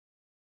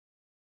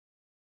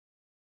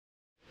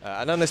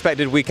An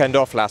unexpected weekend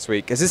off last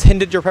week. Has this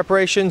hindered your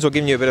preparations or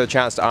given you a bit of a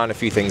chance to iron a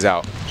few things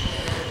out?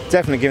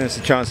 Definitely given us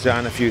a chance to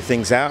iron a few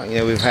things out. You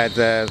know, we've had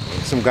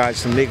some guys,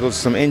 some legals,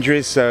 some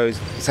injuries, so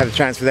it's had a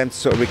chance for them to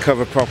sort of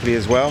recover properly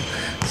as well.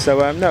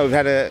 So no, we've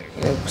had a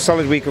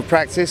solid week of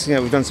practice. You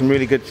know, we've done some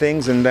really good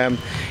things, and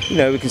you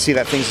know, we can see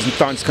that things are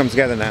starting to come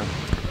together now.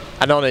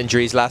 And on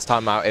injuries, last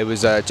time out it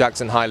was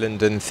Jackson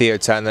Highland and Theo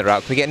Turner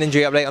out. Can we get an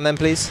injury update on them,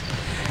 please?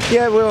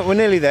 Yeah, we're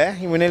nearly there.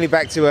 We're nearly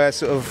back to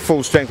sort of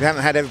full strength. We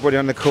haven't had everybody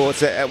on the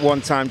court at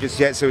one time just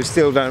yet, so we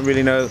still don't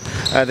really know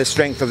the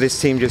strength of this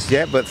team just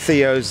yet. But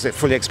Theo's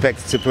fully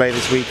expected to play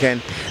this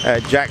weekend.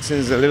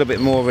 Jackson's a little bit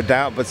more of a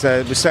doubt, but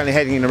we're certainly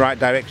heading in the right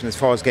direction as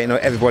far as getting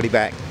everybody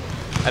back.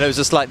 And it was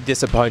a slightly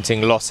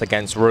disappointing loss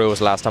against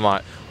Royals last time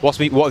out. What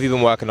have you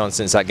been working on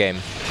since that game?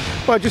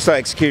 Well, just our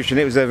execution.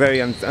 It was a very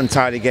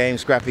untidy game,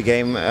 scrappy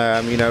game.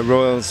 You know,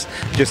 Royals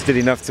just did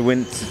enough to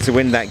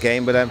win that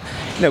game, but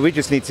you know, we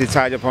just need to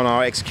tidy up on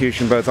our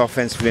execution, both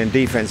offensively and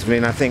defensively.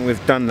 And I think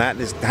we've done that.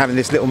 Having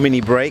this little mini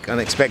break,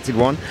 unexpected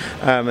one,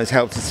 has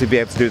helped us to be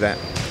able to do that.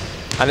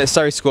 And it's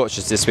Surrey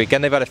Scorchers this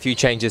weekend. They've had a few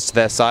changes to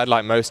their side,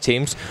 like most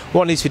teams.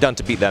 What needs to be done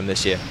to beat them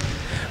this year?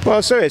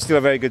 Well, Surrey is still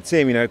a very good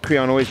team. You know,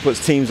 Creon always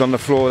puts teams on the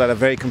floor that are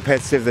very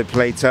competitive. They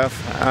play tough.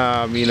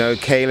 You know,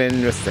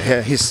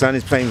 Kalen, his son,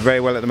 is playing very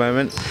well at the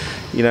moment.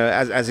 You know,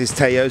 as is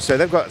Teo. So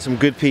they've got some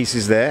good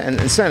pieces there, and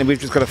certainly we've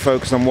just got to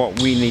focus on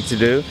what we need to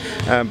do,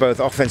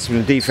 both offensively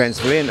and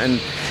defensively, and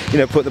you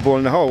know, put the ball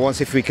in the hole. Once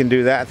if we can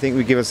do that, I think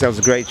we give ourselves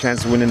a great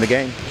chance of winning the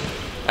game.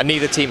 And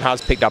neither team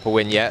has picked up a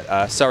win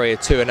yet. Surrey are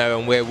 2-0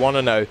 and we're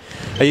 1-0.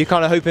 Are you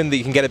kind of hoping that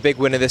you can get a big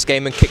win in this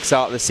game and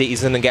kickstart the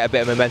season and get a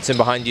bit of momentum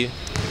behind you?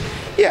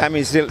 Yeah, I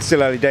mean,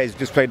 still early days. We've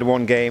just played the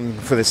one game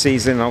for the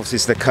season. Obviously,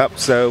 it's the cup,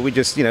 so we're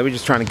just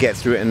trying to get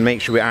through it and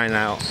make sure we iron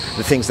out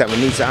the things that we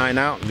need to iron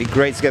out. It'd be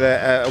great to get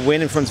a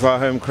win in front of our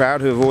home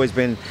crowd, who have always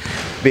been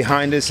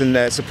behind us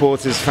and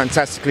support us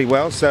fantastically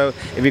well. So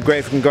it'd be great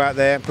if we can go out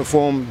there,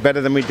 perform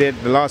better than we did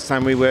the last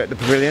time we were at the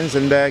pavilions,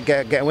 and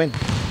get a win.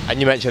 And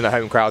you mentioned the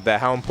home crowd there.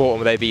 How important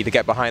will they be to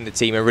get behind the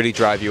team and really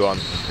drive you on?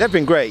 They've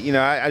been great. You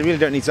know, I really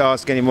don't need to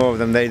ask any more of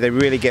them. They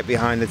really get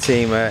behind the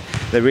team.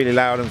 They're really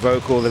loud and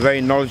vocal. They're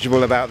very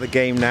knowledgeable about the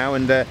game now.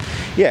 And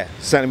yeah,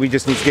 certainly we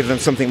just need to give them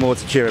something more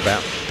to cheer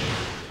about.